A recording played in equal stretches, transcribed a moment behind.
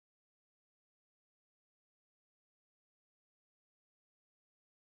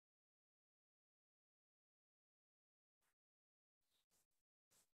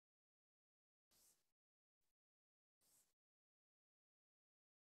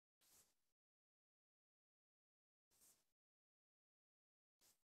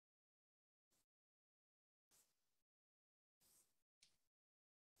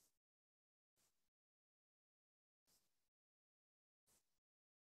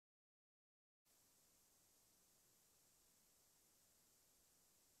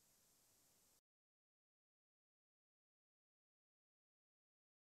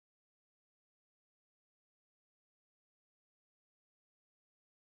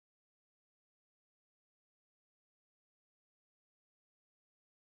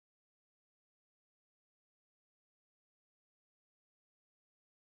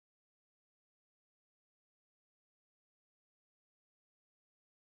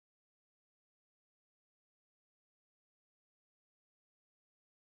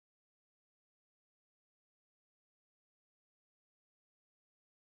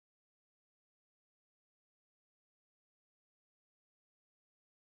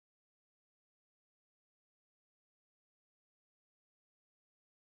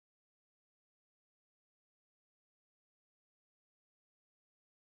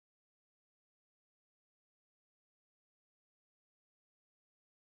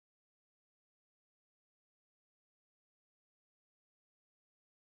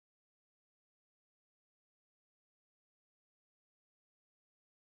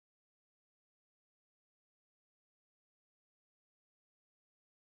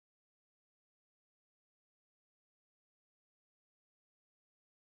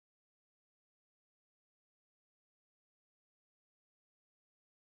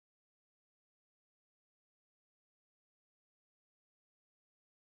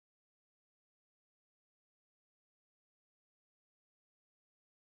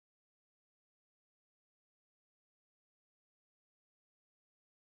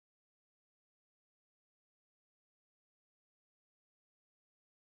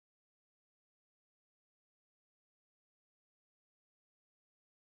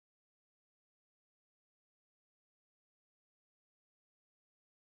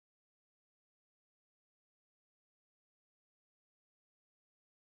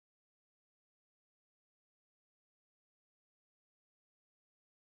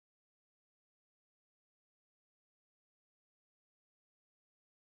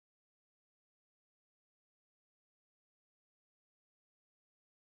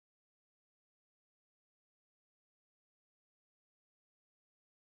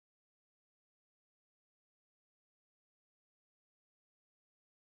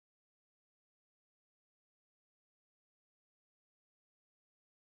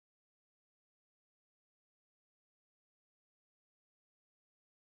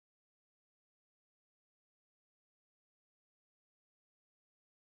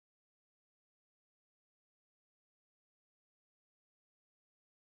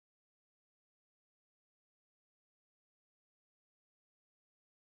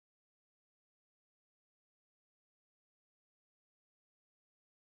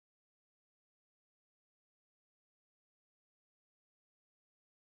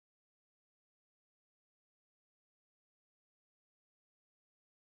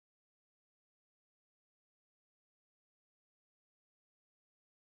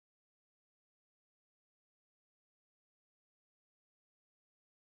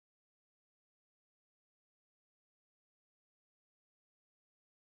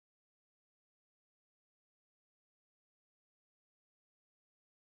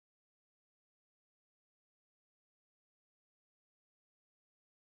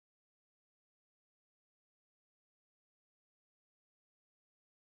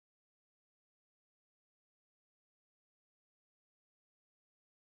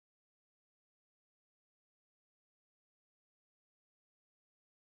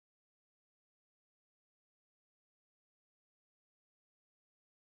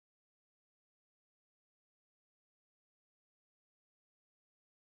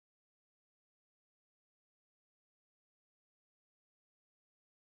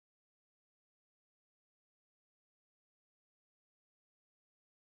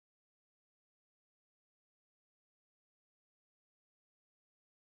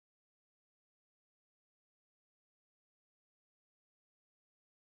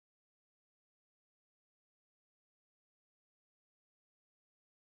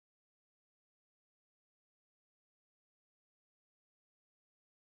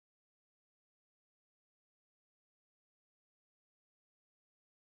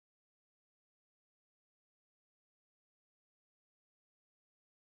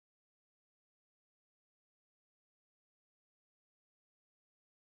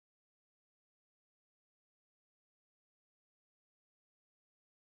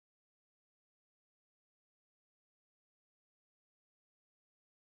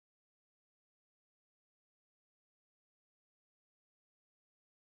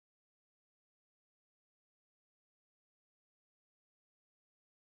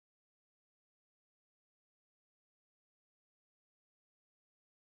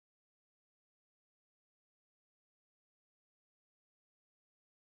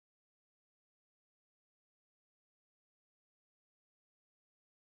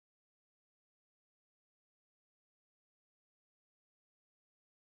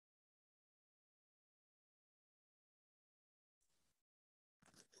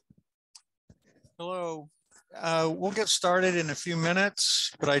Hello. We'll get started in a few minutes,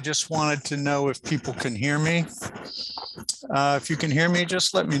 but I just wanted to know if people can hear me. If you can hear me,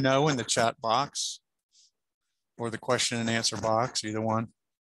 just let me know in the chat box or the question and answer box, either one.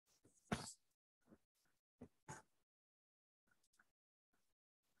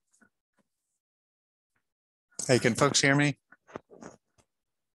 Hey, can folks hear me?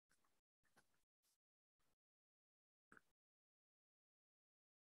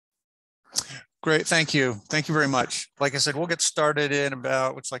 Great, thank you. Thank you very much. Like I said, we'll get started in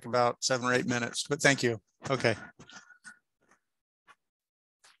about, looks like about 7 or 8 minutes, but thank you. Okay.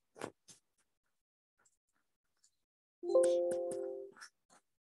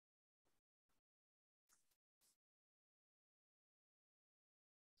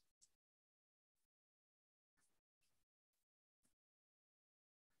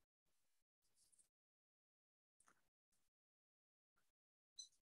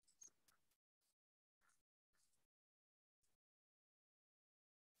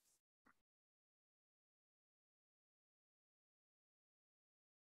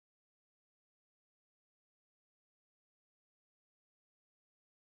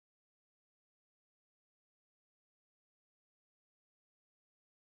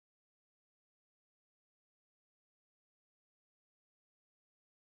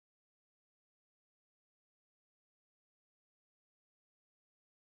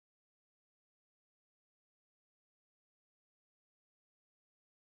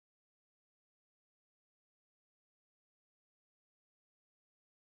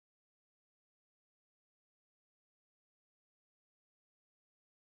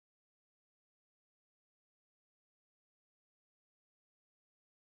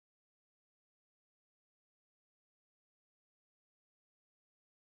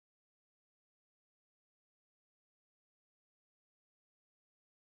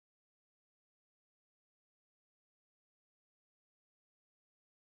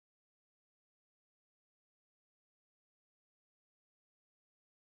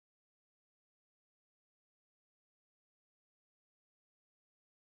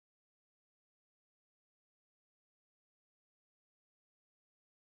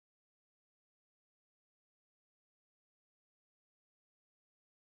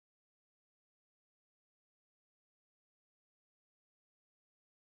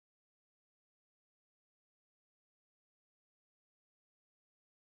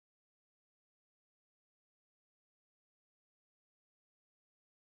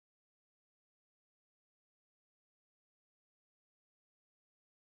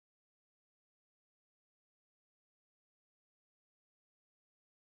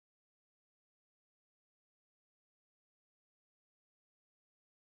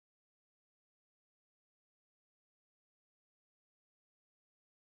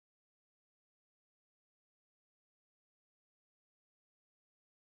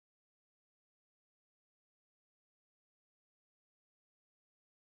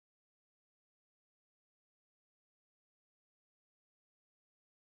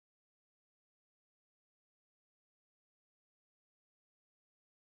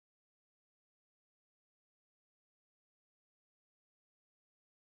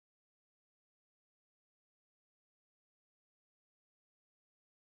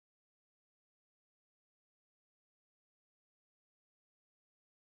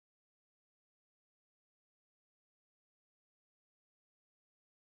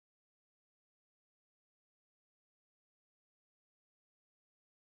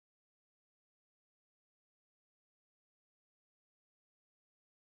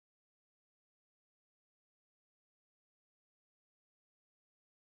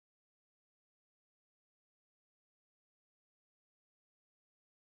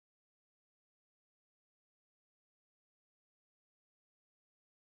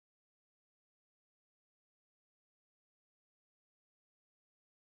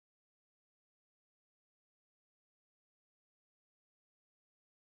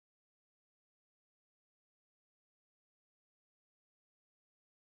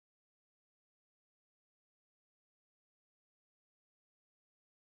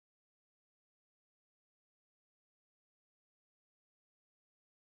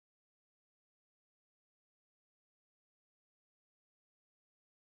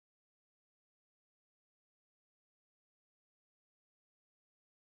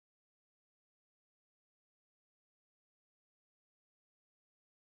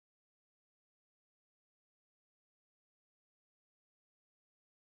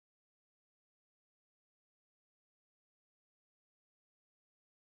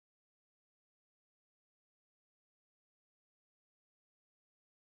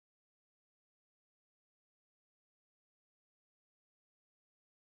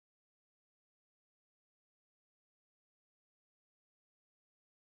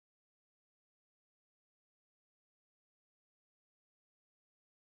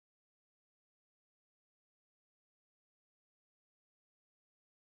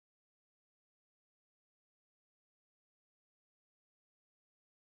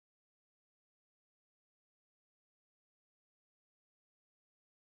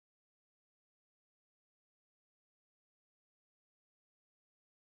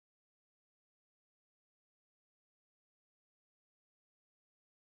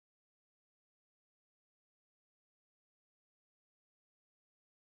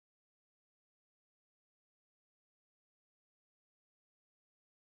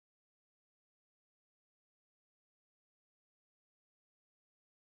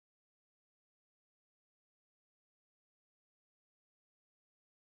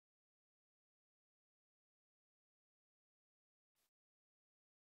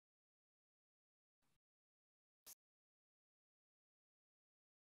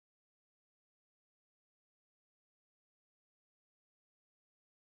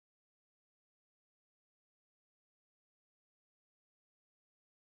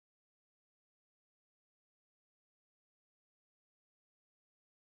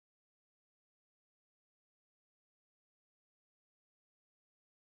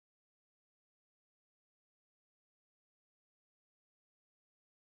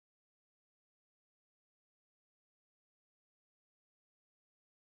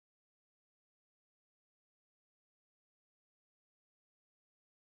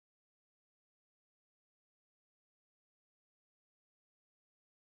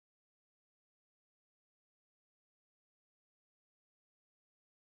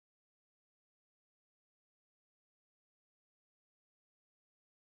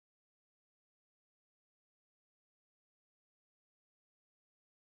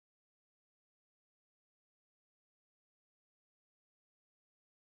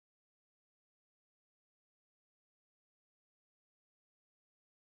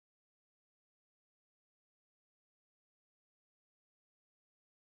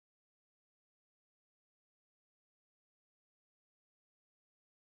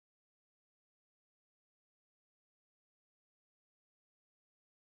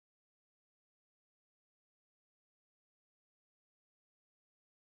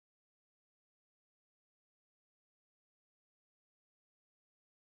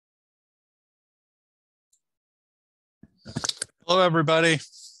 Hello, everybody.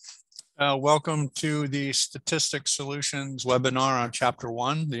 Welcome to the Statistics Solutions webinar on Chapter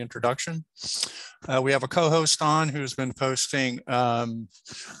 1, the introduction. We have a co-host on who's been posting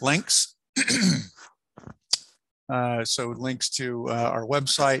links. So links to our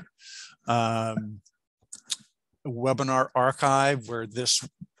website, webinar archive, where this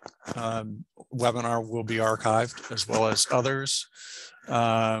webinar will be archived, as well as others.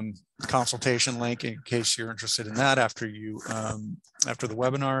 Consultation link in case you're interested in that after the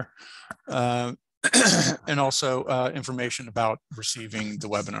webinar, and also information about receiving the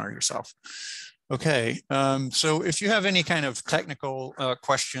webinar yourself. Okay, so if you have any kind of technical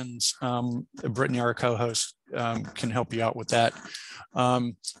questions, Brittany, our co-host, can help you out with that.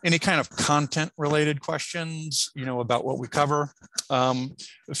 Any kind of content related questions, about what we cover,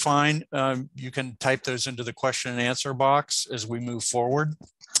 fine. You can type those into the question and answer box as we move forward,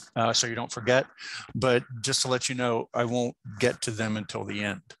 so you don't forget. But just to let you know, I won't get to them until the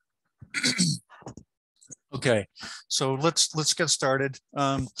end. Okay, so let's get started.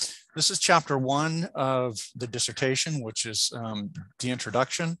 This is chapter 1 of the dissertation, which is the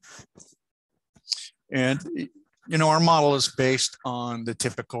introduction. And our model is based on the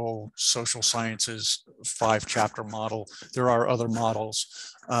typical social sciences 5-chapter model. There are other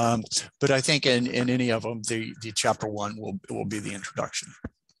models, but I think in any of them, the chapter 1 will be the introduction.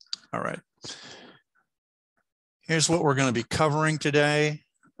 All right. Here's what we're going to be covering today.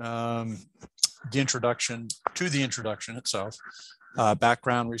 The introduction to the introduction itself,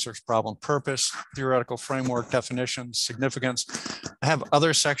 background, research problem, purpose, theoretical framework, definitions, significance. I have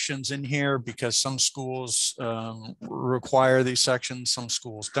other sections in here because some schools require these sections, some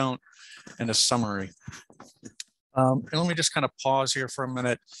schools don't, and a summary. And let me just kind of pause here for a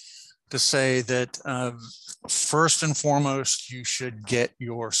minute to say that first and foremost, you should get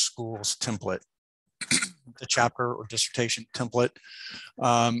your school's template. The chapter or dissertation template.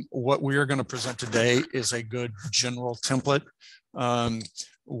 What we are going to present today is a good general template,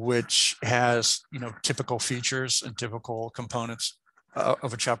 which has typical features and typical components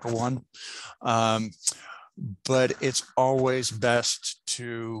of a chapter 1. But it's always best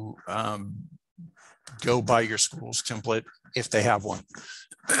to go by your school's template if they have one.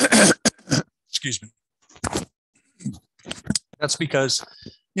 Excuse me. That's because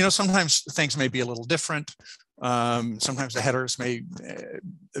sometimes things may be a little different. Sometimes the headers may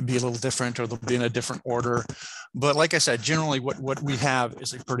be a little different, or they'll be in a different order. But like I said, generally what we have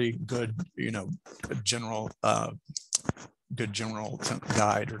is a pretty good, general guide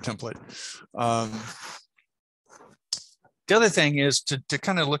or template. The other thing is to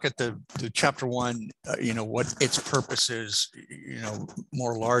kind of look at the chapter 1, what its purpose is,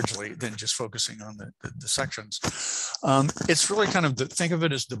 more largely than just focusing on the sections. It's really kind of think of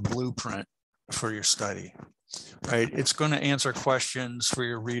it as the blueprint for your study, right? It's going to answer questions for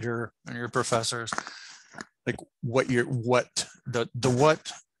your reader and your professors, like the what,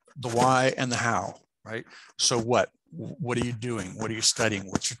 the why, and the how, right? So what are you doing? What are you studying?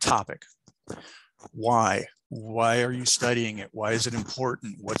 What's your topic? Why are you studying it? Why is it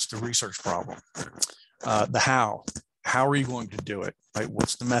important? What's the research problem? The how are you going to do it? Right?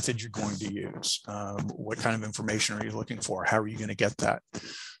 What's the method you're going to use? What kind of information are you looking for? How are you going to get that?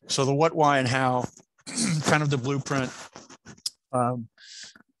 So the what, why, and how, kind of the blueprint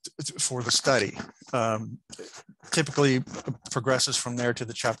for the study. Typically progresses from there to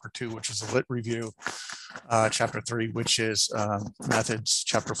the chapter 2, which is a lit review, chapter 3, which is methods,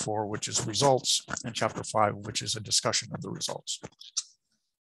 chapter 4, which is results, and chapter 5, which is a discussion of the results.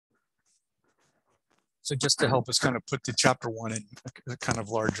 So just to help us kind of put the chapter 1 in a kind of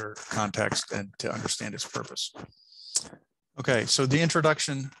larger context and to understand its purpose. Okay, so the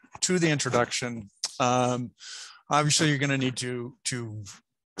introduction to the introduction. Obviously, you're going to need to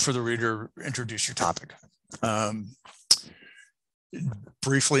for the reader, introduce your topic.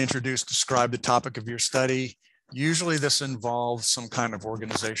 Briefly describe the topic of your study. Usually this involves some kind of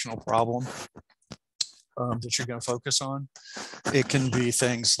organizational problem that you're going to focus on. It can be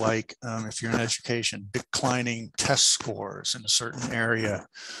things like, if you're in education, declining test scores in a certain area.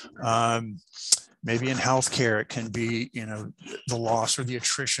 Maybe in healthcare, it can be, the loss or the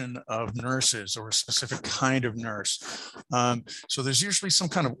attrition of nurses or a specific kind of nurse. So there's usually some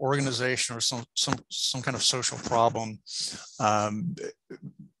kind of organization or some kind of social problem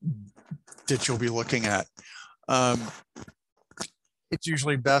that you'll be looking at. It's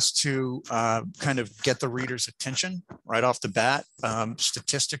usually best to kind of get the reader's attention right off the bat.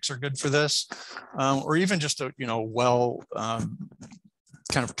 Statistics are good for this, or even just a well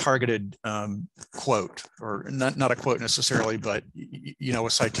kind of targeted quote, or not a quote necessarily, but a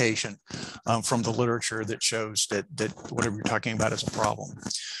citation from the literature that shows that whatever you're talking about is a problem.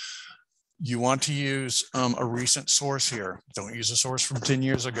 You want to use a recent source here. Don't use a source from 10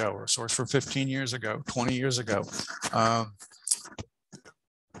 years ago or a source from 15 years ago, 20 years ago.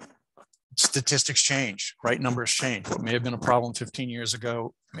 Statistics change, right? Numbers change. What may have been a problem 15 years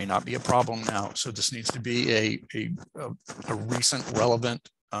ago may not be a problem now. So this needs to be a recent, relevant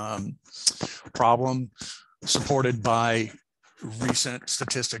problem supported by recent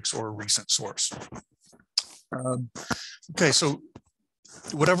statistics or a recent source. Okay, so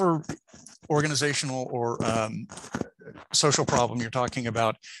whatever organizational or social problem you're talking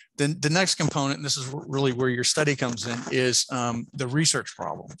about, then the next component, and this is really where your study comes in, is the research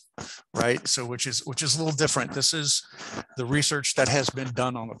problem, right? So which is a little different. This is the research that has been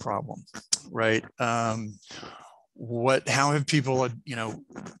done on the problem, right? How have people,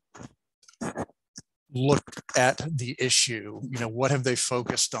 looked at the issue? What have they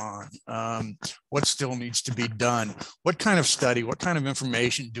focused on? What still needs to be done? What kind of study, what kind of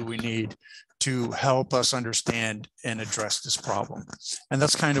information do we need to help us understand and address this problem? And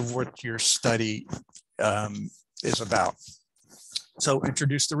that's kind of what your study is about. So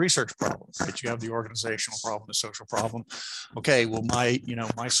introduce the research problem, right? You have the organizational problem, the social problem. Okay, well, my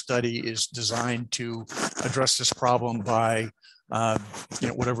study is designed to address this problem by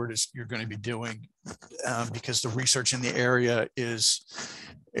whatever it is you're going to be doing, because the research in the area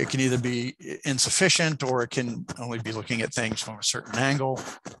it can either be insufficient or it can only be looking at things from a certain angle.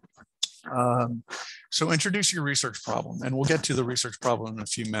 So introduce your research problem, and we'll get to the research problem in a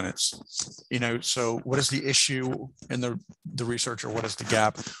few minutes. So what is the issue in the research, or what is the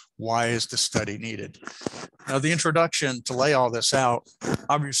gap? Why is the study needed? Now, the introduction, to lay all this out,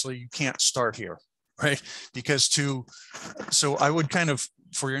 obviously you can't start here, right? Because so I would kind of,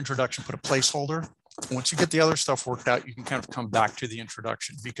 for your introduction, put a placeholder. Once you get the other stuff worked out, you can kind of come back to the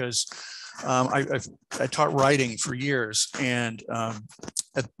introduction, because I taught writing for years, and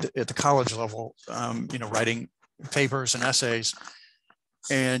at the college level, writing papers and essays,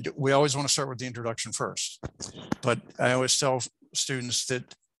 and we always want to start with the introduction first. But I always tell students that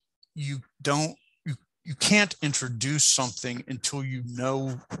you can't introduce something until you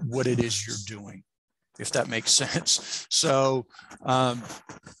know what it is you're doing, if that makes sense. So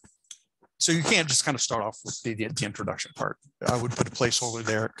so you can't just kind of start off with the introduction part. I would put a placeholder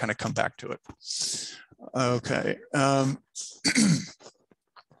there, kind of come back to it. Okay.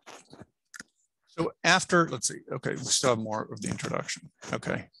 So after, let's see, okay, we still have more of the introduction.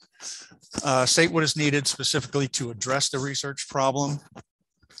 Okay. State what is needed specifically to address the research problem.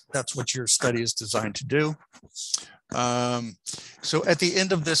 That's what your study is designed to do. So at the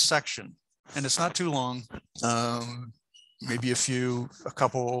end of this section, and it's not too long, maybe a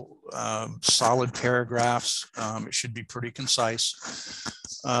couple solid paragraphs. It should be pretty concise.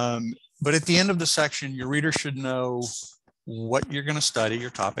 But at the end of the section, your reader should know what you're going to study, your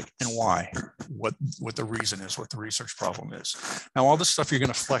topic, and why, what the reason is, what the research problem is. Now, all this stuff you're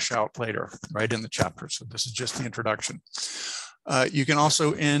going to flesh out later, right, in the chapter. So this is just the introduction. You can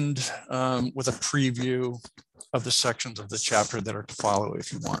also end with a preview of the sections of the chapter that are to follow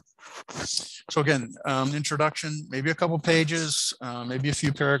if you want. So again, introduction, maybe a couple pages, maybe a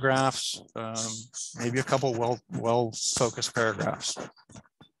few paragraphs, maybe a couple well-focused paragraphs.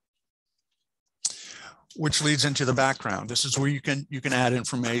 Which leads into the background. This is where you can add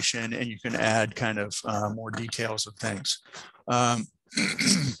information, and you can add kind of more details of things.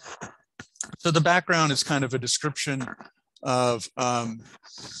 So the background is kind of a description of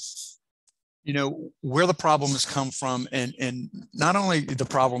where the problem has come from, and not only the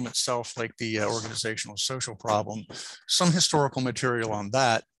problem itself, like the organizational social problem, some historical material on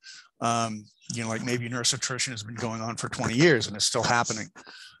that. Like maybe nurse attrition has been going on for 20 years and it's still happening.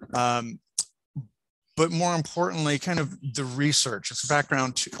 But more importantly, kind of the research. It's a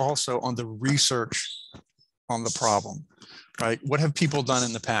background also on the research on the problem, right? What have people done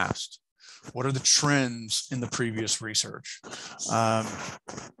in the past? What are the trends in the previous research?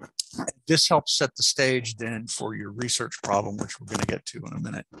 This helps set the stage then for your research problem, which we're going to get to in a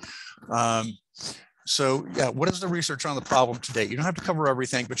minute. So yeah, what is the research on the problem to date? You don't have to cover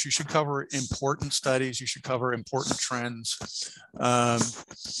everything, but you should cover important studies. You should cover important trends.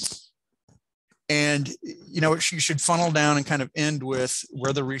 And you should funnel down and kind of end with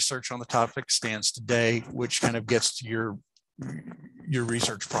where the research on the topic stands today, which kind of gets to your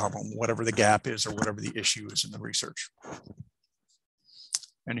research problem, whatever the gap is or whatever the issue is in the research.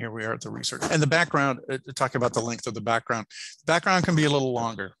 And here we are at the research. And the background, talk about the length of the background. The background can be a little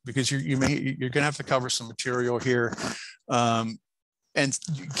longer because you're going to have to cover some material here. and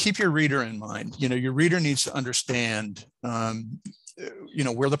keep your reader in mind. Your reader needs to understand,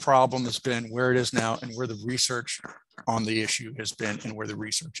 where the problem has been, where it is now, and where the research on the issue has been and where the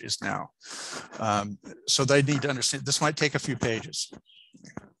research is now. So they need to understand. This might take a few pages.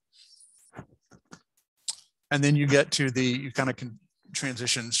 And then you get to you kind of can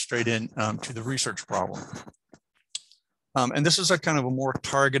transition straight in to the research problem. And this is a kind of a more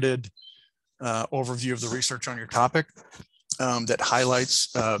targeted overview of the research on your topic that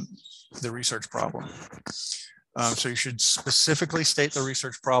highlights the research problem. So you should specifically state the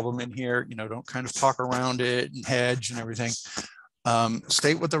research problem in here. Don't kind of talk around it and hedge and everything.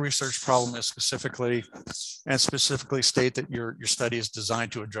 State what the research problem is specifically, and specifically state that your study is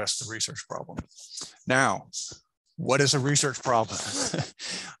designed to address the research problem. Now, what is a research problem?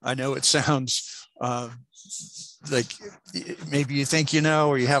 I know it sounds like maybe you think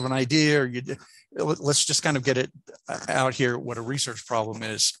or you have an idea, or let's just kind of get it out here what a research problem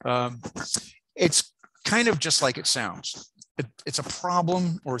is. It's kind of just like it sounds. It's a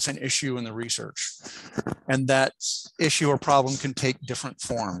problem or it's an issue in the research, and that issue or problem can take different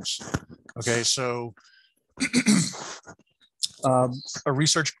forms. Okay, so a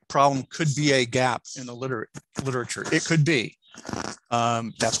research problem could be a gap in the literature. It could be.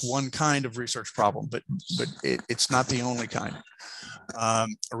 That's one kind of research problem, but it's not the only kind. A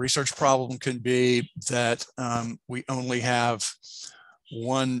research problem can be that we only have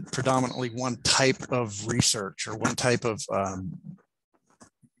predominantly one type of research or one type of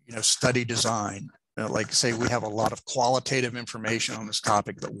study design. Like say we have a lot of qualitative information on this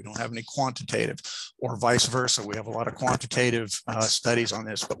topic, but we don't have any quantitative, or vice versa. We have a lot of quantitative studies on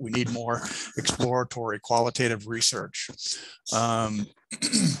this, but we need more exploratory qualitative research.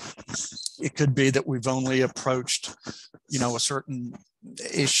 It could be that we've only approached, a certain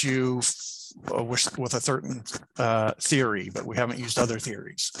issue with a certain theory, but we haven't used other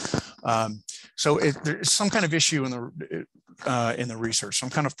theories. So there's some kind of issue in the research, some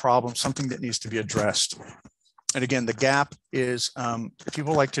kind of problem, something that needs to be addressed. And again, the gap is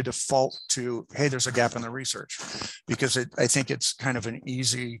people like to default to, hey, there's a gap in the research, because I think it's kind of an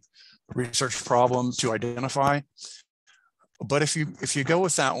easy research problem to identify. But if you go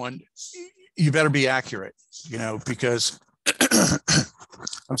with that one, you better be accurate, because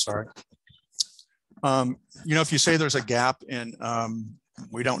I'm sorry. If you say there's a gap in,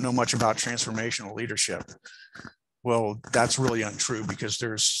 we don't know much about transformational leadership, well, that's really untrue, because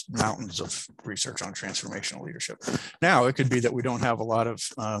there's mountains of research on transformational leadership. Now, it could be that we don't have a lot of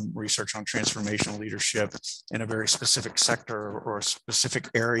research on transformational leadership in a very specific sector or a specific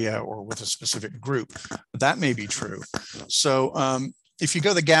area or with a specific group. That may be true. So if you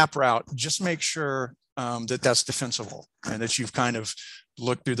go the gap route, just make sure that that's defensible and that you've kind of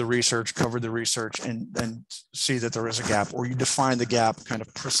looked through the research, covered the research, and see that there is a gap, or you define the gap kind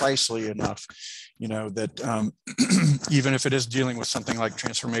of precisely enough, that even if it is dealing with something like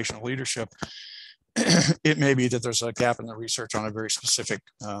transformational leadership, it may be that there's a gap in the research on a very specific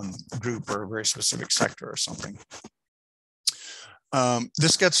group or a very specific sector or something.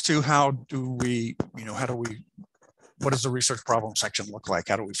 This gets to what does the research problem section look like?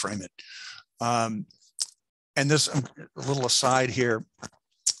 How do we frame it? And this, a little aside here,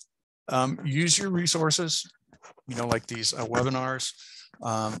 use your resources, like these webinars,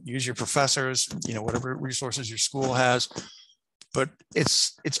 use your professors, whatever resources your school has. But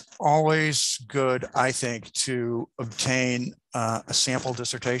it's always good, I think, to obtain a sample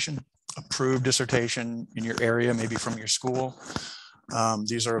dissertation, approved dissertation in your area, maybe from your school.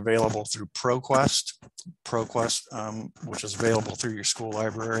 These are available through ProQuest, which is available through your school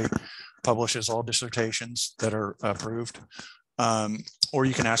library, publishes all dissertations that are approved. Or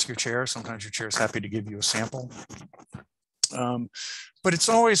you can ask your chair. Sometimes your chair is happy to give you a sample. But it's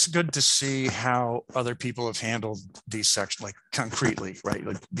always good to see how other people have handled these sections, like concretely, right?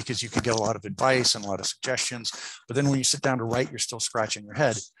 Like, because you can get a lot of advice and a lot of suggestions, but then when you sit down to write, you're still scratching your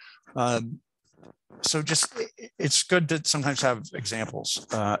head. So it's good to sometimes have examples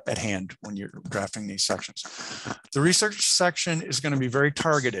at hand when you're drafting these sections. The research section is going to be very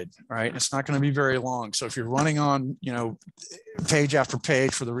targeted, right? It's not going to be very long. So if you're running on, page after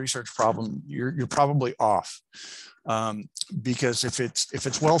page for the research problem, you're probably off. Because if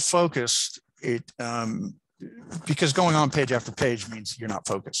it's well focused, because going on page after page means you're not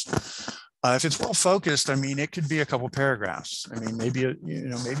focused. If it's well focused, I mean, it could be a couple paragraphs. I mean, maybe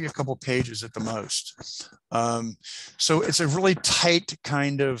a couple pages at the most. So it's a really tight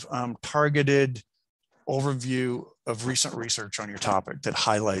kind of targeted overview of recent research on your topic that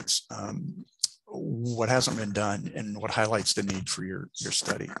highlights what hasn't been done and what highlights the need for your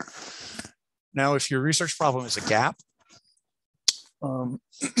study. Now, if your research problem is a gap,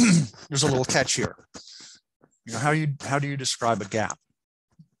 there's a little catch here. You know, how do you describe a gap,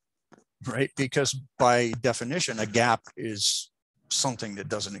 right? Because by definition, a gap is something that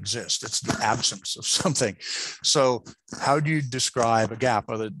doesn't exist. It's the absence of something. So how do you describe a gap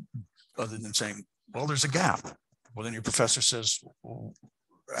other than saying, well, there's a gap? Well, then your professor says, well,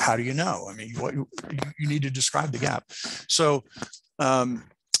 how do you know? I mean, what you need to describe the gap. So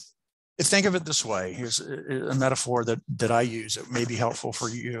think of it this way. Here's a metaphor that I use. It may be helpful for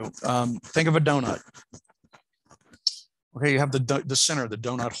you. Think of a donut. Okay, you have the center, the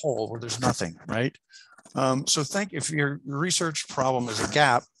donut hole where there's nothing, right? So think if your research problem is a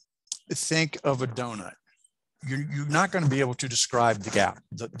gap, think of a donut. You're not going to be able to describe the gap,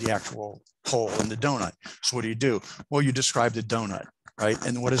 the actual hole in the donut. So what do? Well, you describe the donut, right?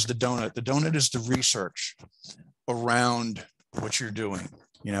 And what is the donut? The donut is the research around what you're doing.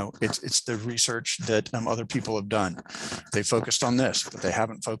 You know, it's the research that other people have done. They focused on this, but they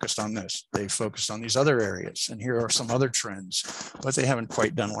haven't focused on this. They focused on these other areas, and here are some other trends, but they haven't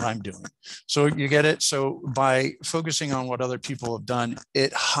quite done what I'm doing. So you get it? So by focusing on what other people have done,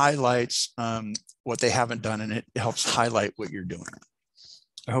 it highlights what they haven't done, and it helps highlight what you're doing.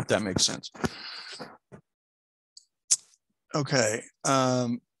 I hope that makes sense. Okay.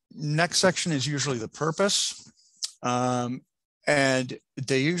 Next section is usually the purpose. And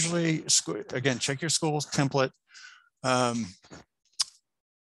they usually, again, check your school's template. Oh,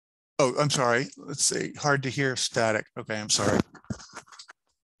 I'm sorry. Let's see. Hard to hear, static. Okay, I'm sorry.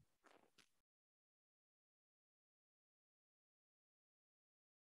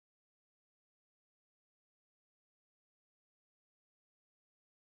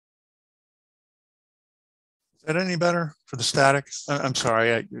 Is that any better for the static? I'm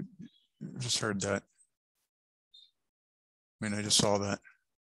sorry. I just heard that. I mean, I just saw that.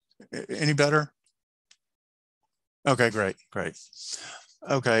 Any better? Okay, great.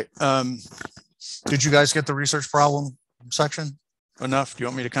 Okay. Did you guys get the research problem section enough? Do you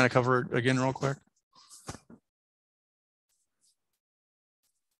want me to kind of cover it again real quick?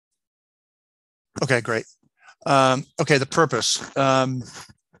 Okay, great. Okay, the purpose. So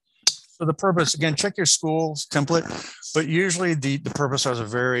the purpose, again, check your school's template, but usually the purpose has a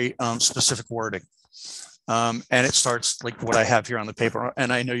very specific wording. And it starts like what I have here on the paper.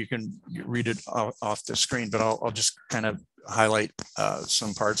 And I know you can read it off the screen, but I'll just kind of highlight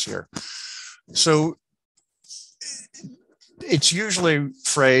some parts here. So it's usually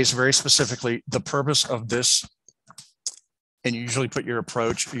phrased very specifically, the purpose of this, and you usually put your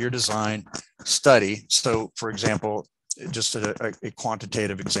approach, your design, study. So for example, just a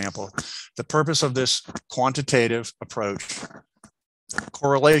quantitative example, the purpose of this quantitative approach,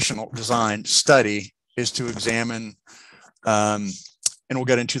 correlational design study, is to examine, and we'll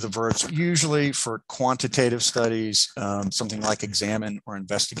get into the verbs. Usually for quantitative studies, something like examine or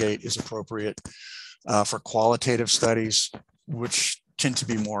investigate is appropriate. For qualitative studies, which tend to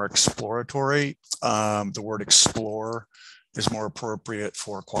be more exploratory, the word explore is more appropriate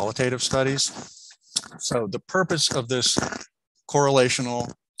for qualitative studies. So the purpose of this quantitative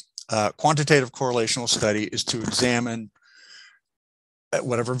correlational study is to examine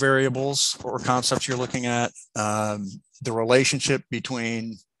whatever variables or concepts you're looking at, the relationship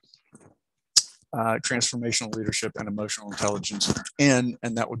between transformational leadership and emotional intelligence, and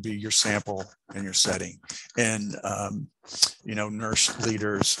that would be your sample and your setting, and nurse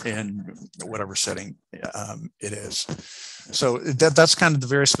leaders in whatever setting it is. So that's kind of the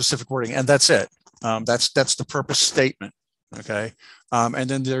very specific wording, and that's it. That's the purpose statement. Okay, and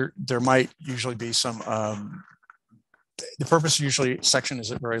then there might usually be some. The purpose usually section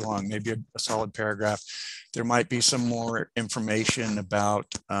isn't very long, maybe a solid paragraph. There might be some more information about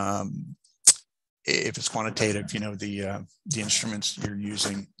if it's quantitative, the instruments you're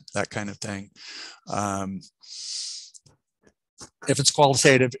using, that kind of thing. If it's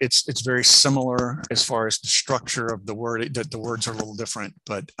qualitative, it's very similar as far as the structure of the word. The words are a little different,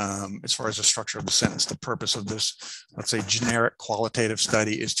 but as far as the structure of the sentence, the purpose of this, let's say, generic qualitative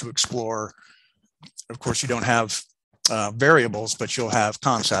study is to explore. Of course, you don't have variables, but you'll have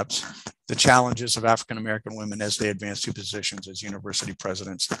concepts, the challenges of African-American women as they advance to positions as university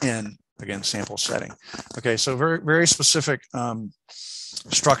presidents in, again, sample setting. Okay, so very, very specific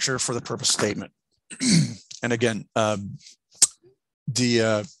structure for the purpose statement. And again,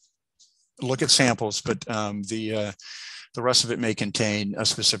 look at samples, but the rest of it may contain a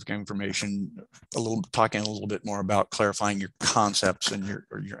specific information, talking a little bit more about clarifying your concepts and your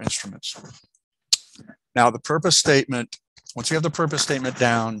instruments. Now, the purpose statement, once you have the purpose statement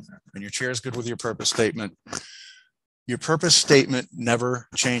down and your chair is good with your purpose statement never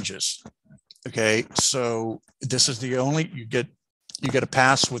changes. Okay, so this is the only, you get you get a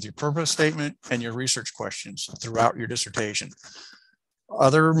pass with your purpose statement and your research questions throughout your dissertation.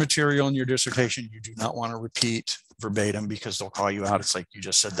 Other material in your dissertation, you do not want to repeat verbatim because they'll call you out. It's like you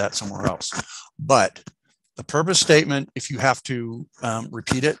just said that somewhere else. But the purpose statement, if you have to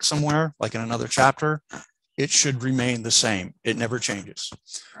repeat it somewhere, like in another chapter, it should remain the same. It never changes.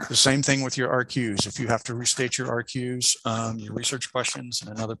 The same thing with your RQs. If you have to restate your RQs, your research questions in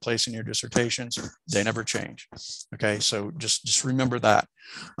another place in your dissertations, they never change. Okay, so just remember that.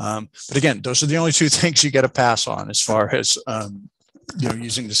 But again, those are the only two things you get a pass on as far as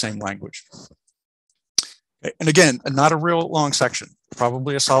using the same language. Okay. And again, not a real long section,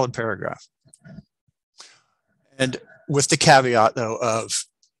 probably a solid paragraph. And with the caveat though of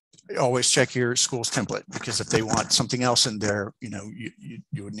always check your school's template, because if they want something else in there,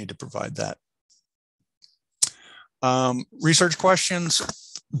 you would need to provide that. Research questions.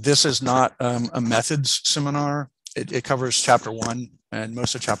 This is not a methods seminar. It covers chapter 1, and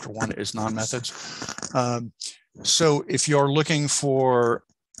most of chapter 1 is non-methods. So if you're looking for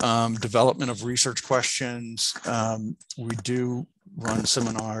development of research questions, we do run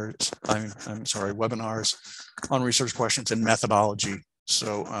seminars, webinars on research questions and methodology.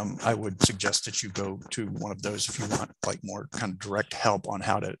 So I would suggest that you go to one of those if you want like more kind of direct help on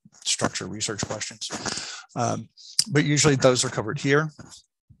how to structure research questions. But usually those are covered here.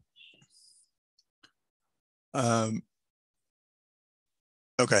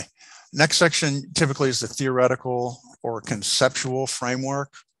 Okay, next section typically is the theoretical or conceptual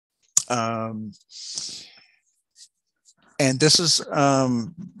framework. And this is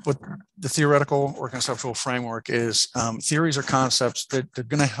what the theoretical or conceptual framework is. Theories or concepts that they're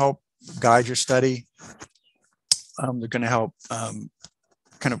going to help guide your study. They're going to help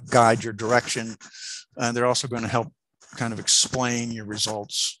kind of guide your direction. And they're also going to help kind of explain your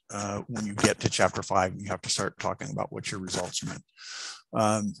results when you get to chapter 5 and you have to start talking about what your results mean.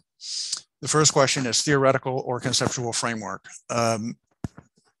 The first question is theoretical or conceptual framework.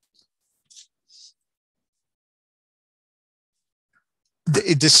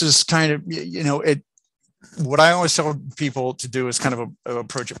 This is kind of, what I always tell people to do is kind of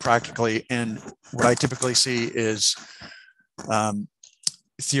approach it practically. And what I typically see is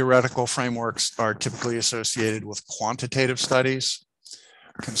theoretical frameworks are typically associated with quantitative studies.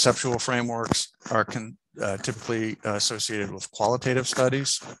 Conceptual frameworks are typically associated with qualitative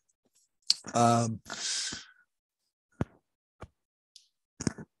studies.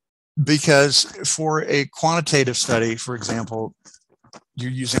 Because for a quantitative study, for example, you're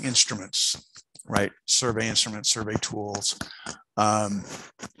using instruments, right? Survey instruments, survey tools.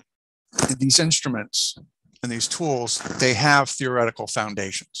 These instruments and these tools, they have theoretical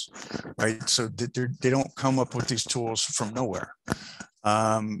foundations, right? So they don't come up with these tools from nowhere.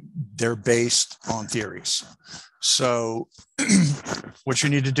 They're based on theories. So what you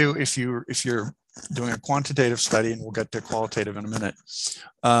need to do if you're doing a quantitative study, and we'll get to qualitative in a minute,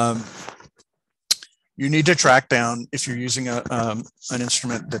 you need to track down, if you're using an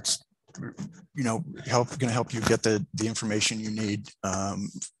instrument that's going to help you get the information you need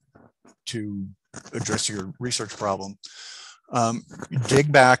to address your research problem.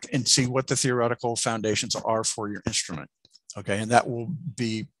 Dig back and see what the theoretical foundations are for your instrument. Okay, and that will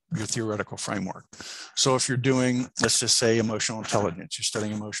be your theoretical framework. So if you're doing, let's just say, emotional intelligence, you're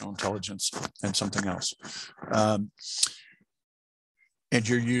studying emotional intelligence and something else. And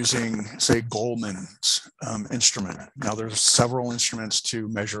you're using, say, Goldman's instrument. Now, there's several instruments to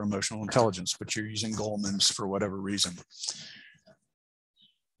measure emotional intelligence, but you're using Goldman's for whatever reason.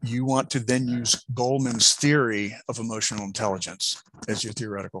 You want to then use Goldman's theory of emotional intelligence as your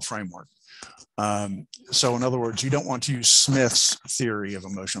theoretical framework. So in other words, you don't want to use Smith's theory of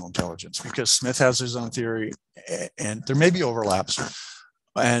emotional intelligence, because Smith has his own theory and there may be overlaps,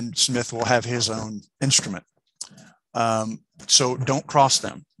 and Smith will have his own instrument. So don't cross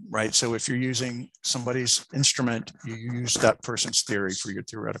them, right? So if you're using somebody's instrument, you use that person's theory for your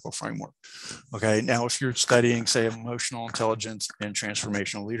theoretical framework. Okay, now if you're studying, say, emotional intelligence and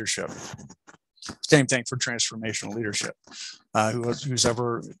transformational leadership, same thing for transformational leadership. Who's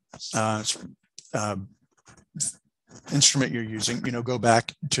ever instrument you're using, go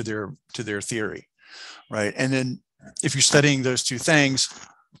back to their theory, right? And then if you're studying those two things,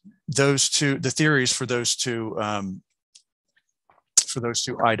 the theories for those two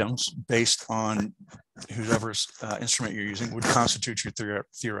items, based on whoever's instrument you're using, would constitute your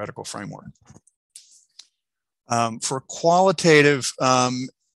theoretical framework. For qualitative,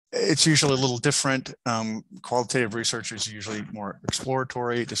 it's usually a little different. Qualitative research is usually more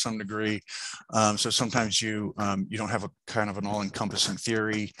exploratory to some degree. So sometimes you don't have a kind of an all-encompassing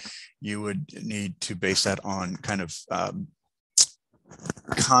theory. You would need to base that on kind of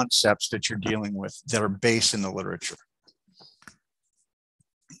concepts that you're dealing with that are based in the literature,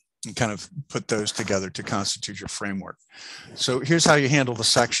 and kind of put those together to constitute your framework. So here's how you handle the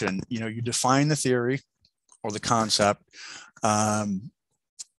section. You define the theory or the concept,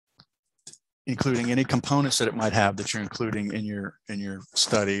 including any components that it might have that you're including in your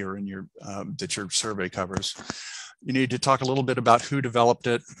study or in your that your survey covers. You need to talk a little bit about who developed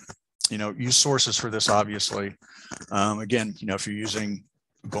it. Use sources for this, obviously. Again, if you're using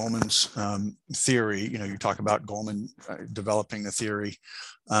Goleman's theory, you talk about Goleman developing the theory.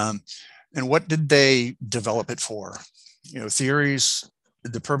 And what did they develop it for? Theories,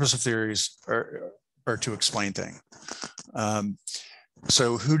 the purpose of theories are to explain things.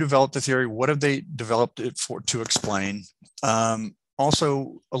 So who developed the theory? What have they developed it for to explain?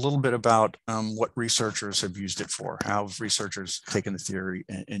 Also, a little bit about what researchers have used it for. How have researchers taken the theory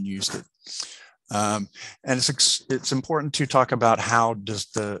and used it? And it's important to talk about how does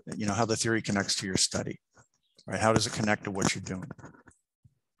how the theory connects to your study, right? How does it connect to what you're doing?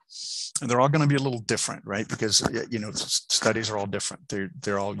 And they're all going to be a little different, right? Because studies are all different.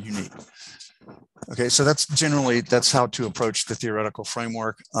 They're all unique. Okay, so that's how to approach the theoretical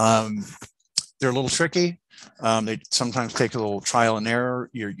framework. They're a little tricky. They sometimes take a little trial and error.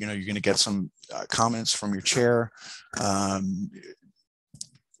 You're going to get some comments from your chair.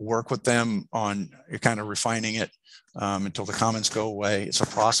 Work with them on kind of refining it until the comments go away. It's a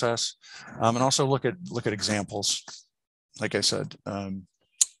process, and also look at examples, like I said,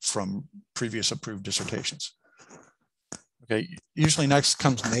 from previous approved dissertations. Okay, usually next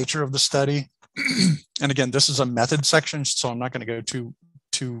comes nature of the study. And again, this is a method section, so I'm not going to go too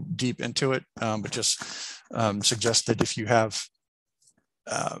deep into it, but just suggest that if you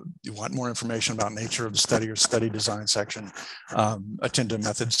want more information about nature of the study or study design section, attend a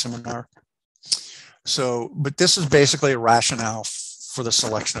method seminar. So, but this is basically a rationale for the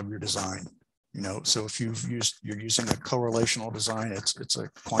selection of your design. So if you're using a correlational design, it's a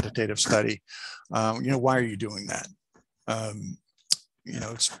quantitative study. Why are you doing that?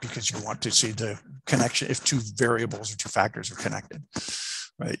 It's because you want to see the connection if two variables or two factors are connected,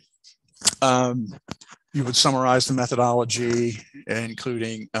 right? You would summarize the methodology,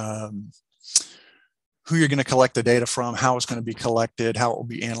 including who you're going to collect the data from, how it's going to be collected, how it will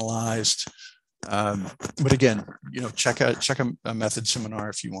be analyzed. But again, check a method seminar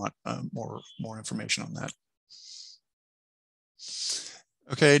if you want more information on that.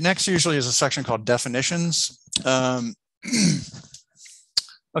 Okay, next usually is a section called definitions.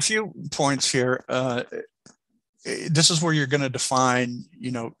 A few points here. This is where you're going to define,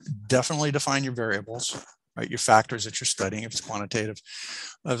 definitely define your variables, right? Your factors that you're studying, if it's quantitative.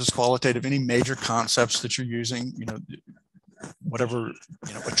 If it's qualitative, any major concepts that you're using, whatever,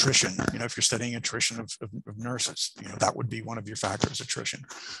 attrition, if you're studying attrition of nurses, that would be one of your factors, attrition.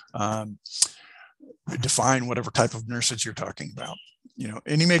 Define whatever type of nurses you're talking about,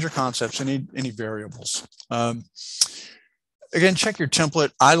 any major concepts, any variables. Again, check your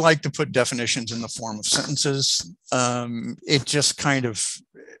template. I like to put definitions in the form of sentences. It just kind of,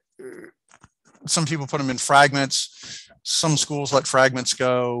 some people put them in fragments. Some schools let fragments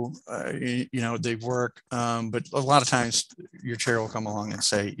go, they work. But a lot of times your chair will come along and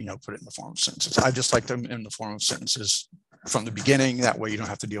say, put it in the form of sentences. I just like them in the form of sentences from the beginning. That way you don't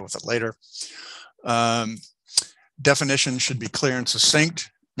have to deal with it later. Definitions should be clear and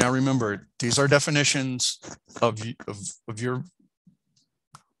succinct. Now, remember, these are definitions of your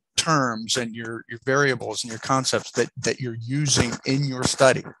terms and your variables and your concepts that you're using in your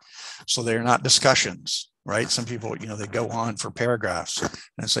study. So they're not discussions, right? Some people, they go on for paragraphs, and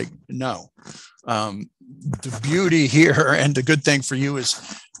it's like, no. The beauty here and the good thing for you is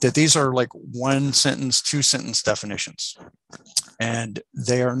that these are like 1 sentence, 2 sentence definitions. And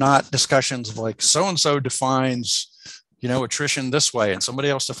they are not discussions of like, so-and-so defines attrition this way, and somebody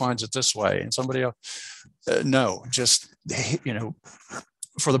else defines it this way, and somebody else. No, just,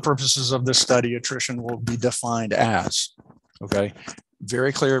 for the purposes of this study, attrition will be defined as, okay,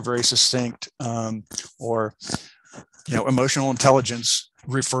 very clear, very succinct, or, emotional intelligence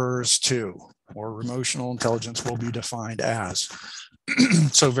refers to, or emotional intelligence will be defined as.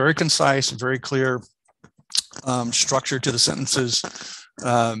 So very concise, very clear structure to the sentences.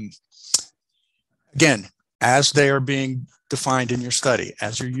 Again, as they are being defined in your study,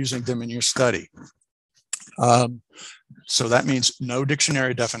 as you're using them in your study. So that means no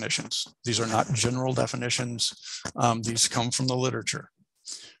dictionary definitions. These are not general definitions. These come from the literature,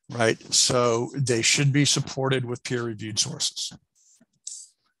 right? So they should be supported with peer-reviewed sources.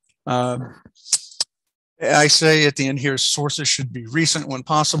 I say at the end here, sources should be recent when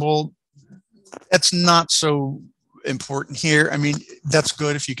possible. It's not so important here. I mean, that's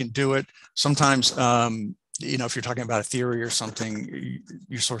good if you can do it. Sometimes, you know, if you're talking about a theory or something,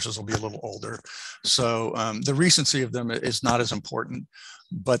 your sources will be a little older. So the recency of them is not as important,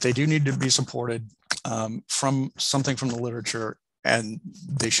 but they do need to be supported from something from the literature, and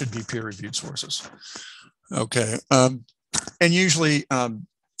they should be peer-reviewed sources. Okay, and usually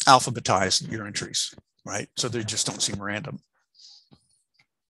alphabetize your entries, right? So they just don't seem random.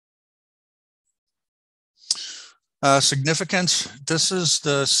 Significance, this is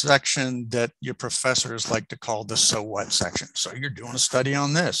the section that your professors like to call the so what section. So you're doing a study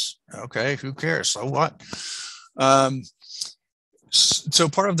on this. Okay, who cares? So what? So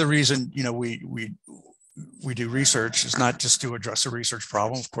part of the reason, you know, we do research is not just to address a research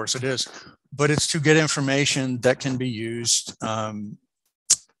problem, of course it is, but it's to get information that can be used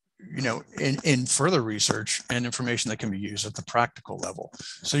you know, in further research, and information that can be used at the practical level.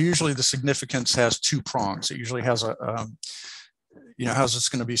 So usually the significance has two prongs. It usually has a, you know, how's this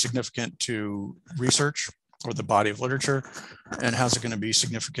going to be significant to research or the body of literature, and how's it going to be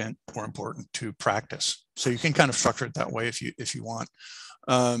significant or important to practice. So you can kind of structure it that way if you want.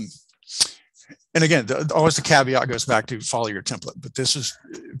 And again, always the caveat goes back to follow your template, but this is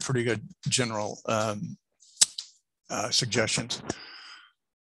pretty good general suggestions.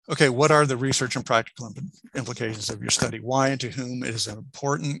 Okay, what are the research and practical implications of your study? Why and to whom it is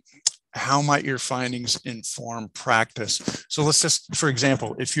important? How might your findings inform practice? So let's just, for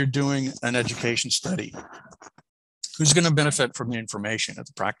example, if you're doing an education study, who's going to benefit from the information at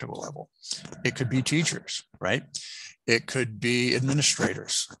the practical level? It could be teachers, right? It could be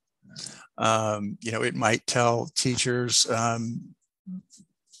administrators. You know, it might tell teachers,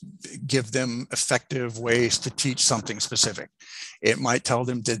 give them effective ways to teach something specific. It might tell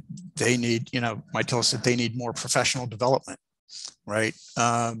them that they need, you know, might tell us that they need more professional development, right?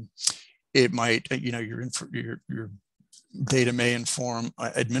 It might, you know, your data may inform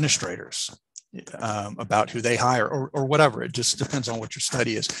administrators about who they hire or whatever. It just depends on what your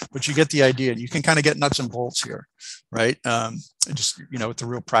study is, but you get the idea. You can kind of get nuts and bolts here, right? Just, you know, at the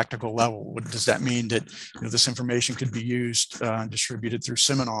real practical level, what does that mean that, you know, this information could be used, distributed through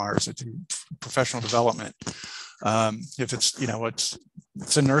seminars or through professional development? If it's, you know, it's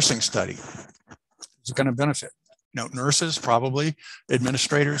a nursing study, is it going to benefit? You know, nurses, probably,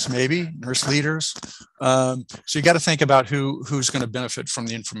 administrators, maybe, nurse leaders. So you got to think about who's going to benefit from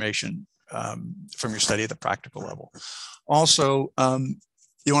the information from your study at the practical level. Also,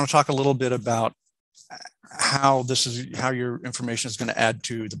 you want to talk a little bit about how your information is going to add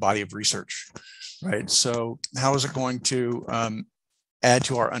to the body of research, right? So how is it going to add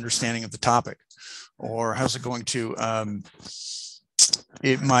to our understanding of the topic? Or how's it going to,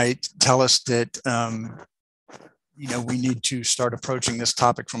 it might tell us that, you know, we need to start approaching this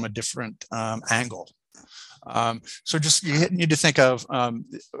topic from a different angle. So just, you need to think of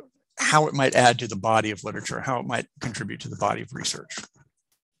how it might add to the body of literature, how it might contribute to the body of research.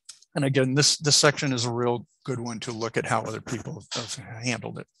 And again, this section is a real good one to look at how other people have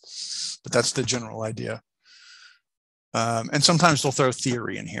handled it. But that's the general idea. And sometimes they'll throw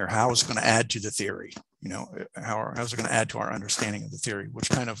theory in here. How is it going to add to the theory? You know, how's it going to add to our understanding of the theory, which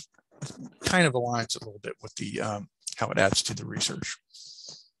kind of aligns a little bit with the how it adds to the research.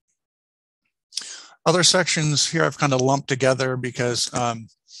 Other sections here I've kind of lumped together because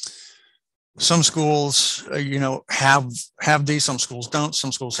some schools, you know, have these, some schools don't,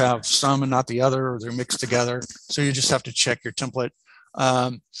 some schools have some and not the other, or they're mixed together. So you just have to check your template.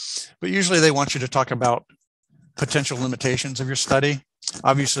 But usually they want you to talk about potential limitations of your study.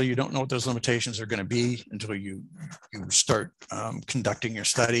 Obviously, you don't know what those limitations are going to be until you start conducting your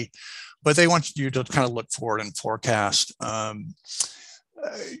study. But they want you to kind of look forward and forecast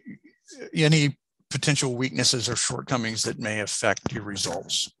any potential weaknesses or shortcomings that may affect your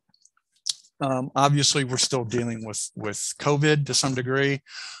results. Obviously, we're still dealing with COVID to some degree.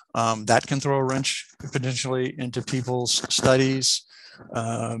 That can throw a wrench potentially into people's studies.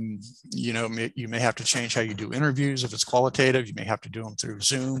 You know, you may have to change how you do interviews. If it's qualitative, you may have to do them through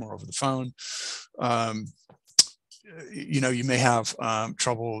Zoom or over the phone. You know, you may have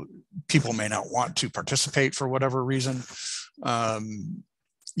trouble. People may not want to participate for whatever reason.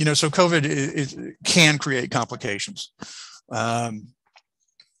 You know, so COVID can create complications.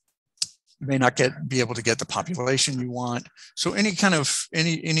 You may not be able to get the population you want. So any kind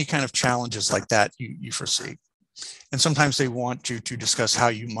of challenges like that you foresee. And sometimes they want you to discuss how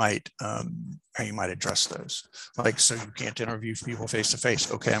you might address those. Like, so you can't interview people face to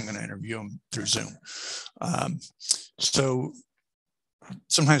face. Okay, I'm going to interview them through Zoom. So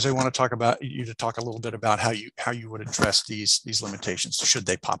sometimes they want to talk about you to talk a little bit about how you would address these limitations should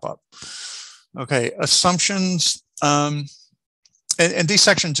they pop up. Okay, assumptions. And these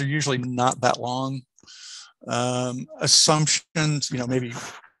sections are usually not that long. Assumptions, maybe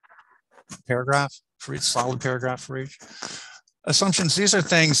paragraph for each, solid paragraph for each. Assumptions, these are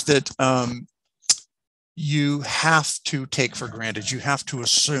things that you have to take for granted. You have to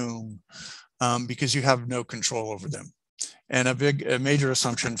assume because you have no control over them. And a major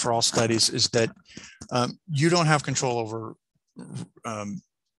assumption for all studies is that you don't have control over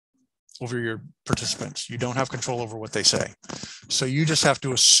your participants. You don't have control over what they say. So you just have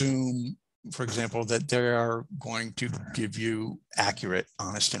to assume, for example, that they are going to give you accurate,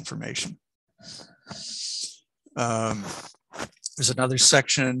 honest information. There's another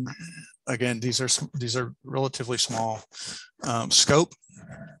section. Again, these are relatively small. Scope,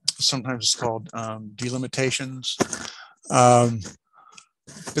 sometimes it's called delimitations. But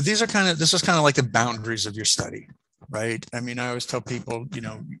this is kind of like the boundaries of your study, right? I mean, I always tell people,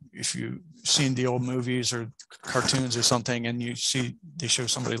 if you've seen the old movies or cartoons or something, and they show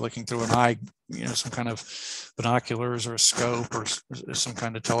somebody looking through an eye, some kind of binoculars or a scope or some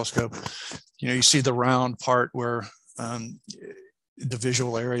kind of telescope, you see the round part where the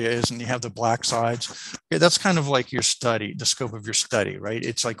visual area is, and you have the black sides. Okay, that's kind of like your study, the scope of your study, right?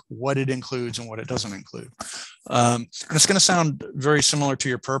 It's like what it includes and what it doesn't include. And it's going to sound very similar to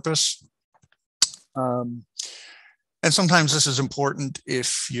your purpose. And sometimes this is important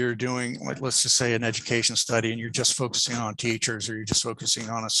if you're doing, like, let's just say an education study and you're just focusing on teachers, or you're just focusing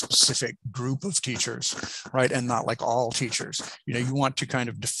on a specific group of teachers, right? And not like all teachers. You want to kind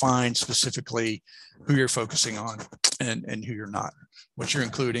of define specifically who you're focusing on and who you're not, what you're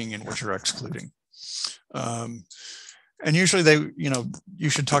including and what you're excluding. And usually you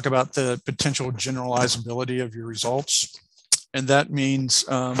should talk about the potential generalizability of your results. And that means,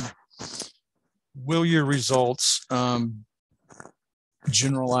 will your results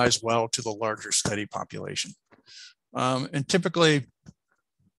generalize well to the larger study population? And typically,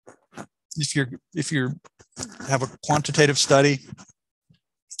 if you have a quantitative study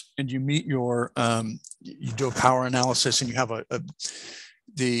and you meet your, you do a power analysis and you have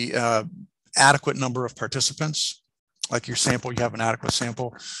the adequate number of participants, like your sample, you have an adequate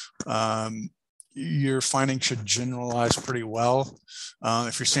sample, your findings should generalize pretty well.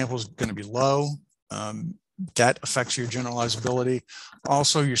 If your sample is going to be low, that affects your generalizability.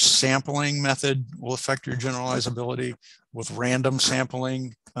 Also, your sampling method will affect your generalizability, with random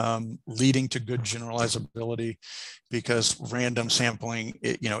sampling leading to good generalizability, because random sampling,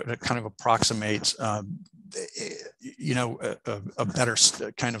 it kind of approximates a better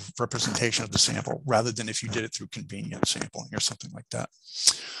kind of representation of the sample, rather than if you did it through convenient sampling or something like that.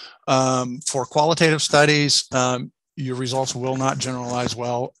 For qualitative studies, your results will not generalize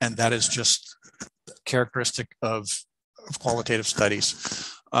well, and that is just characteristic of qualitative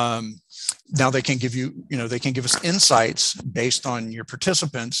studies. Now they can give you, they can give us insights based on your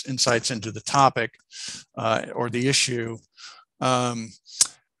participants, insights into the topic or the issue.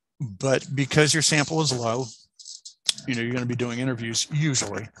 But because your sample is low, you're going to be doing interviews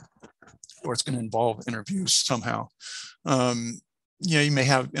usually, or it's going to involve interviews somehow. You may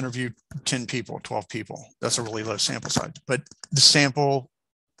have interviewed 10 people, 12 people. That's a really low sample size, but the sample,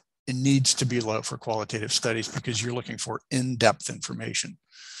 it needs to be low for qualitative studies because you're looking for in-depth information,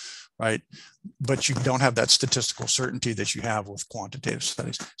 right? But you don't have that statistical certainty that you have with quantitative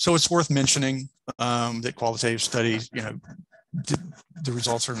studies. So it's worth mentioning that qualitative studies, the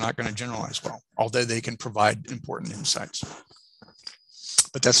results are not going to generalize well, although they can provide important insights.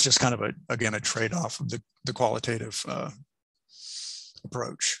 But that's just kind of again, a trade-off of the qualitative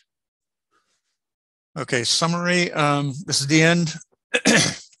approach. Okay, summary. This is the end.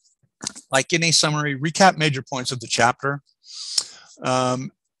 Like any summary, recap major points of the chapter.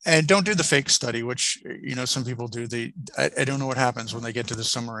 And don't do the fake study, which some people do. I don't know what happens when they get to the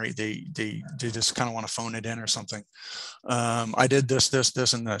summary. They just kind of want to phone it in or something. I did this,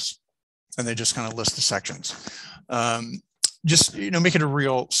 and this, and they just kind of list the sections. Just make it a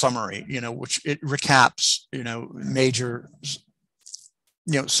real summary. Which it recaps major,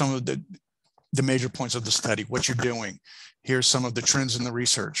 some of the major points of the study, what you're doing. Here's some of the trends in the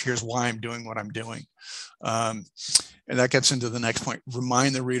research. Here's why I'm doing what I'm doing. And that gets into the next point.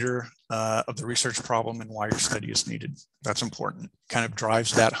 Remind the reader of the research problem and why your study is needed. That's important. Kind of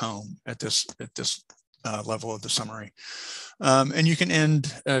drives that home at this level of the summary. And you can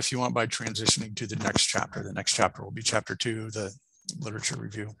end, if you want, by transitioning to the next chapter. The next chapter will be chapter 2, the literature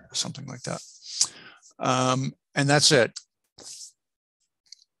review, something like that. And that's it.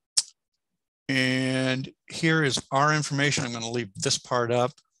 And here is our information. I'm going to leave this part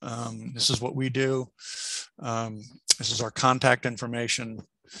up. This is what we do. This is our contact information.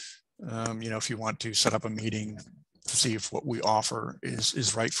 If you want to set up a meeting to see if what we offer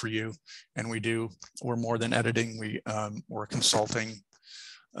is right for you, and we do. We're more than editing. We're a consulting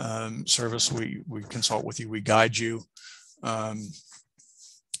service. We consult with you. We guide you.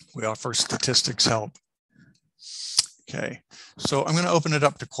 We offer statistics help. Okay, so I'm going to open it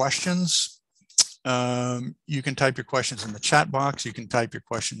up to questions. You can type your questions in the chat box. You can type your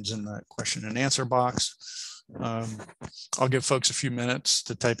questions in the question and answer box. I'll give folks a few minutes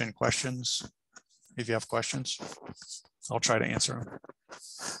to type in questions. If you have questions, I'll try to answer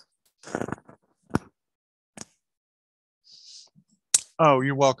them. Oh,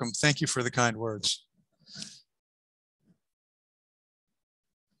 you're welcome. Thank you for the kind words.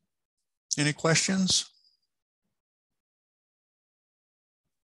 Any questions?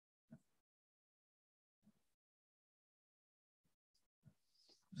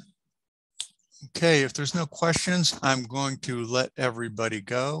 Okay, if there's no questions, I'm going to let everybody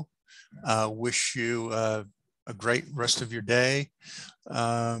go. Wish you a great rest of your day.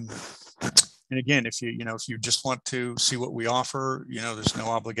 And again, if you just want to see what we offer, there's no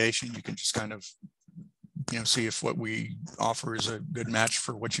obligation. You can just kind of, see if what we offer is a good match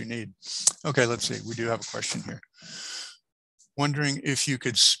for what you need. Okay, let's see. We do have a question here. Wondering if you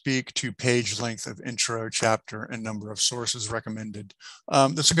could speak to page length of intro, chapter, and number of sources recommended.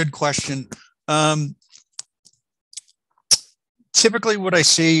 That's a good question. Typically what I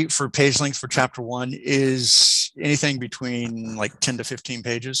see for page length for chapter 1 is anything between like 10 to 15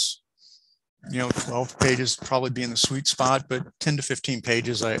 pages. 12 pages probably be in the sweet spot, but 10 to 15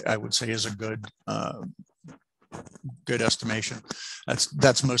 pages I would say is a good estimation.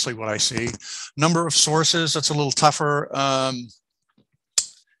 That's mostly what I see. Number of sources, that's a little tougher.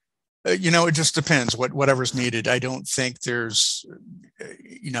 It just depends whatever's needed. I don't think there's,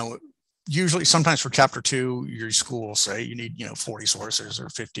 usually sometimes for chapter 2, your school will say you need, 40 sources or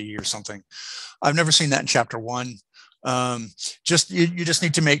 50 or something. I've never seen that in chapter 1. You just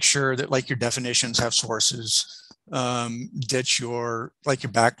need to make sure that like your definitions have sources, that your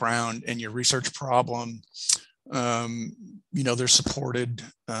background and your research problem, they're supported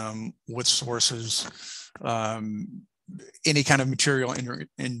with sources. Any kind of material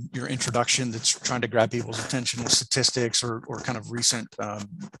in your introduction that's trying to grab people's attention with statistics or kind of recent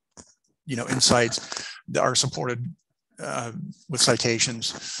insights that are supported with citations.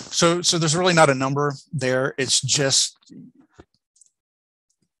 So there's really not a number there. It's just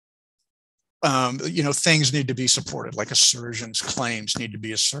things need to be supported, like assertions, claims need to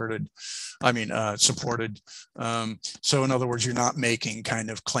be supported. So in other words, you're not making kind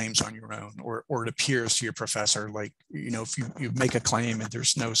of claims on your own, or it appears to your professor, like, if you make a claim and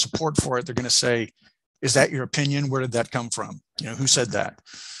there's no support for it, they're going to say, is that your opinion? Where did that come from? Who said that?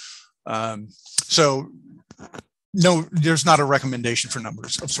 So no, there's not a recommendation for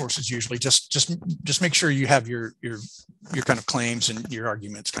numbers of sources usually. Just make sure you have your kind of claims and your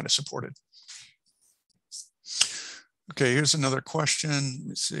arguments kind of supported. Okay, here's another question.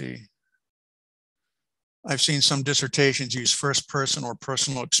 Let's see. I've seen some dissertations use first person or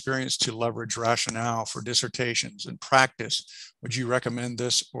personal experience to leverage rationale for dissertations. In practice, would you recommend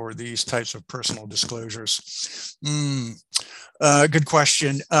this or these types of personal disclosures? Good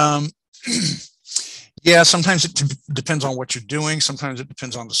question. Yeah, sometimes it depends on what you're doing. Sometimes it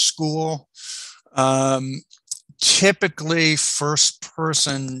depends on the school. Typically, first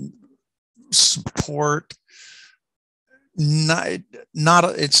person support,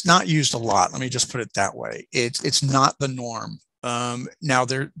 it's not used a lot. Let me just put it that way. It's not the norm. Now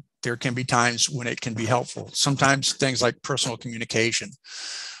there can be times when it can be helpful. Sometimes things like personal communication,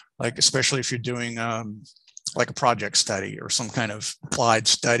 like especially if you're doing like a project study or some kind of applied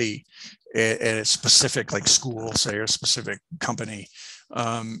study at a specific like school, say, or a specific company,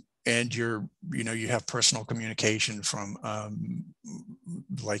 and you have personal communication from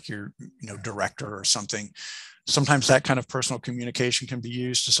like your director or something. Sometimes that kind of personal communication can be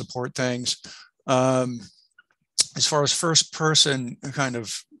used to support things. As far as first person kind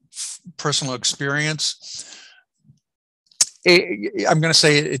of personal experience, I'm going to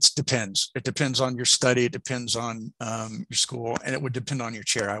say it depends. It depends on your study. It depends on your school, and it would depend on your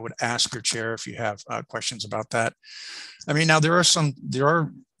chair. I would ask your chair if you have questions about that. I mean, now there are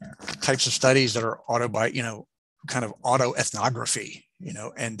types of studies that are kind of autoethnography,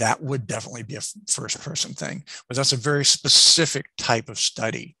 and that would definitely be a first person thing, but that's a very specific type of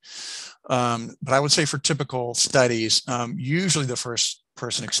study. But I would say for typical studies, usually the first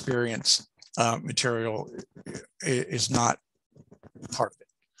person experience material is not part of it.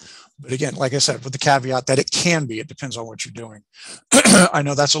 But again, like I said, with the caveat that it can be, it depends on what you're doing. I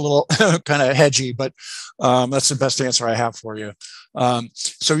know that's a little kind of hedgy, but that's the best answer I have for you.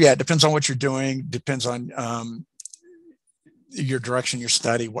 So yeah, it depends on what you're doing, depends on your direction, your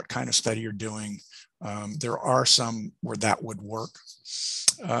study, what kind of study you're doing. There are some where that would work.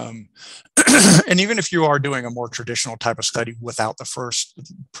 And even if you are doing a more traditional type of study without the first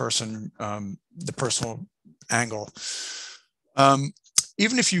person, the personal angle,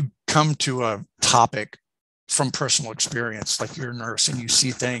 even if you come to a topic from personal experience, like you're a nurse and you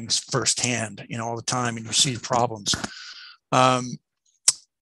see things firsthand, all the time, and you see problems.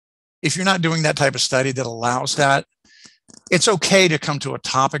 If you're not doing that type of study that allows that, it's okay to come to a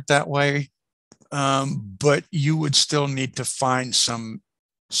topic that way, but you would still need to find some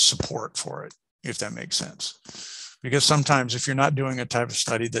support for it, if that makes sense. Because sometimes if you're not doing a type of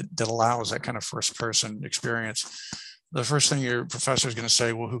study that allows that kind of first person experience, the first thing your professor is going to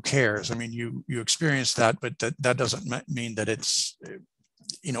say, well, who cares? I mean, you experienced that, but that doesn't mean that it's,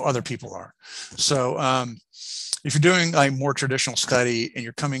 other people are. So if you're doing a more traditional study and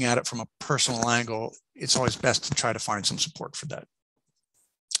you're coming at it from a personal angle, it's always best to try to find some support for that.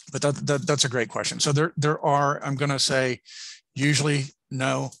 But that's a great question. So there are, I'm going to say, usually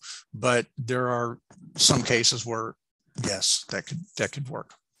no, but there are some cases where yes, that could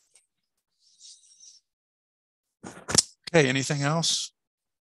work. Okay, anything else?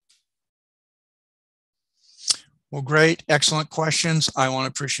 Well, great, excellent questions. I want to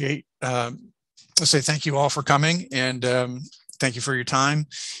appreciate, say thank you all for coming, and thank you for your time.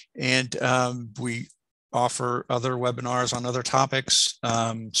 And we offer other webinars on other topics,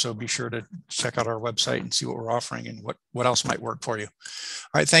 so be sure to check out our website and see what we're offering and what else might work for you.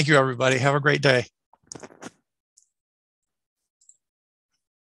 All right, thank you, everybody. Have a great day.